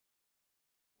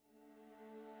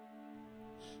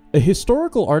A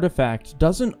historical artifact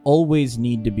doesn't always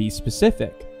need to be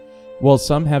specific. While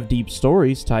some have deep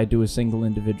stories tied to a single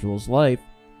individual's life,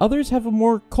 others have a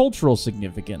more cultural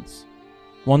significance.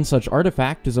 One such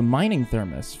artifact is a mining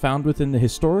thermos found within the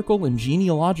Historical and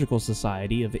Genealogical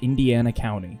Society of Indiana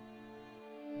County.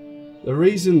 The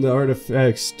reason the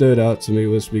artifact stood out to me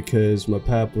was because my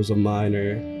pap was a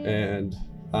miner, and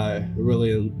I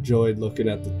really enjoyed looking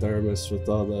at the thermos with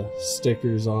all the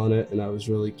stickers on it, and I was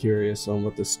really curious on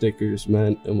what the stickers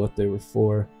meant and what they were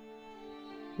for.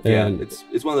 And yeah,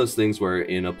 it's one of those things where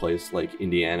in a place like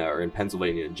Indiana or in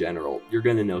Pennsylvania in general, you're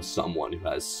going to know someone who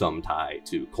has some tie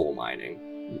to coal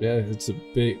mining. Yeah, it's a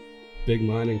big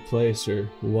mining place, or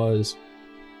was.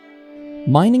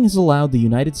 Mining has allowed the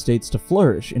United States to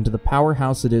flourish into the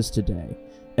powerhouse it is today,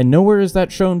 and nowhere is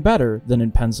that shown better than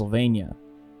in Pennsylvania.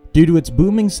 Due to its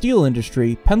booming steel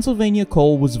industry, Pennsylvania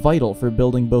coal was vital for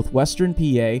building both Western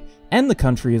PA and the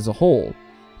country as a whole.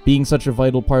 Being such a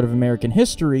vital part of American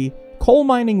history, coal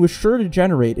mining was sure to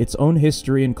generate its own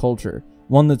history and culture,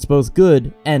 one that's both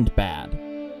good and bad.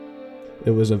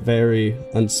 It was a very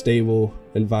unstable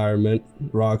environment.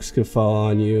 Rocks could fall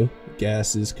on you,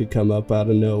 gases could come up out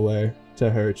of nowhere to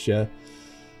hurt you.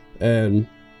 And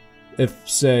if,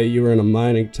 say, you were in a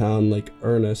mining town like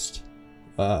Ernest,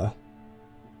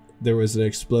 there was an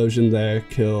explosion there,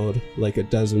 killed like a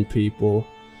dozen people,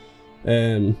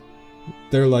 and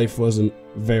their life wasn't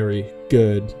very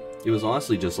good. It was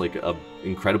honestly just like a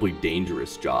incredibly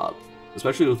dangerous job,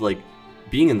 especially with like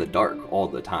being in the dark all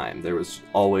the time. There was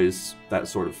always that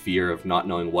sort of fear of not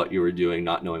knowing what you were doing,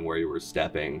 not knowing where you were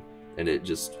stepping, and it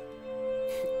just...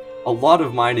 a lot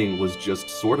of mining was just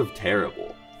sort of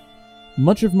terrible.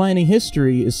 Much of mining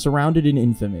history is surrounded in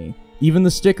infamy. Even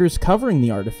the stickers covering the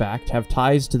artifact have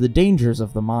ties to the dangers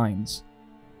of the mines.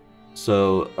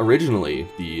 So originally,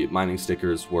 the mining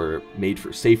stickers were made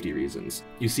for safety reasons.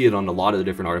 You see it on a lot of the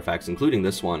different artifacts, including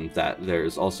this one, that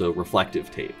there's also reflective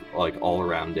tape, like all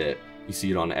around it. You see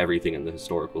it on everything in the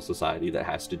Historical Society that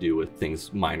has to do with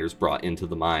things miners brought into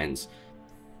the mines.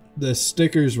 The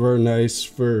stickers were nice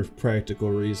for practical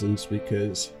reasons,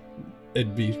 because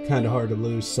it'd be kind of hard to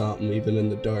lose something even in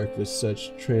the dark with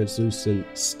such translucent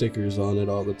stickers on it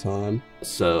all the time.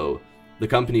 So the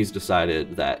companies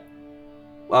decided that,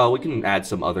 well, we can add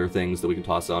some other things that we can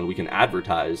toss on. We can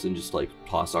advertise and just like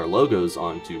toss our logos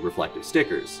onto reflective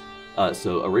stickers.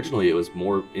 So originally it was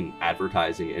more in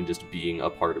advertising and just being a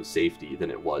part of safety than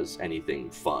it was anything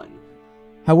fun.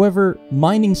 However,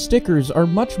 mining stickers are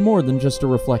much more than just a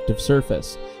reflective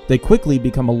surface. They quickly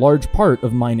become a large part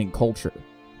of mining culture.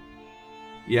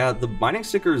 Yeah, the mining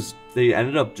stickers, they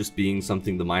ended up just being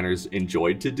something the miners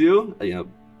enjoyed to do. You know,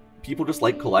 people just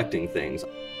like collecting things.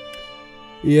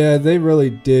 Yeah, they really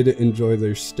did enjoy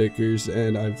their stickers,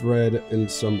 and I've read in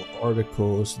some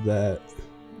articles that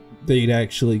they'd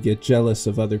actually get jealous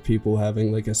of other people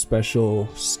having like a special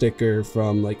sticker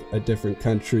from like a different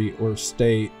country or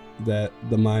state that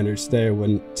the miners there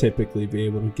wouldn't typically be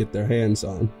able to get their hands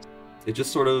on. It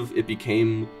just sort of, it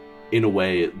became, in a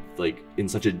way, like in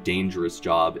such a dangerous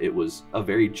job, it was a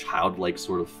very childlike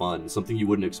sort of fun, something you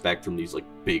wouldn't expect from these like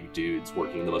big dudes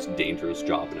working the most dangerous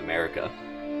job in America.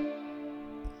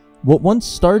 What once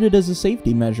started as a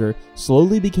safety measure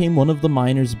slowly became one of the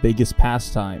miners' biggest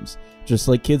pastimes. Just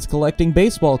like kids collecting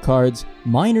baseball cards,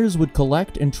 miners would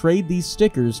collect and trade these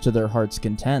stickers to their heart's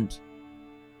content.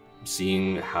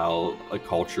 Seeing how a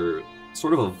culture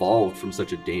sort of evolved from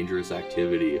such a dangerous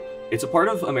activity, it's a part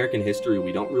of American history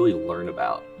we don't really learn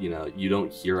about. You know, you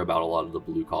don't hear about a lot of the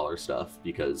blue-collar stuff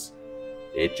because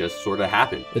it just sort of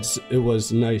happened. It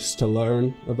was nice to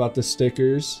learn about the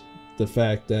stickers, the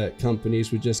fact that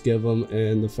companies would just give them,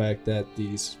 and the fact that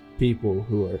these people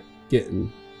who are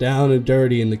getting down and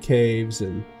dirty in the caves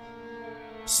and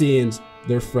seeing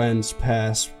their friends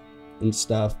pass and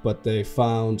stuff, but they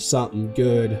found something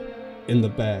good in the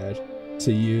bad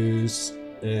to use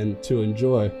and to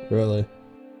enjoy, really.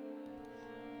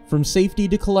 From safety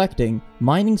to collecting,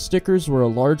 mining stickers were a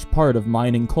large part of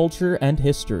mining culture and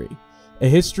history. A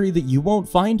history that you won't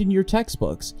find in your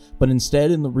textbooks, but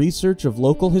instead in the research of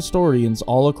local historians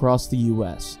all across the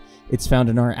US. It's found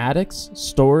in our attics,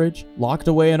 storage, locked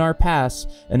away in our pasts,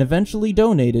 and eventually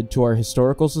donated to our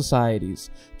historical societies,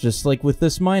 just like with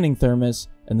this mining thermos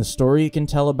and the story it can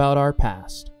tell about our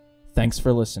past. Thanks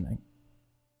for listening.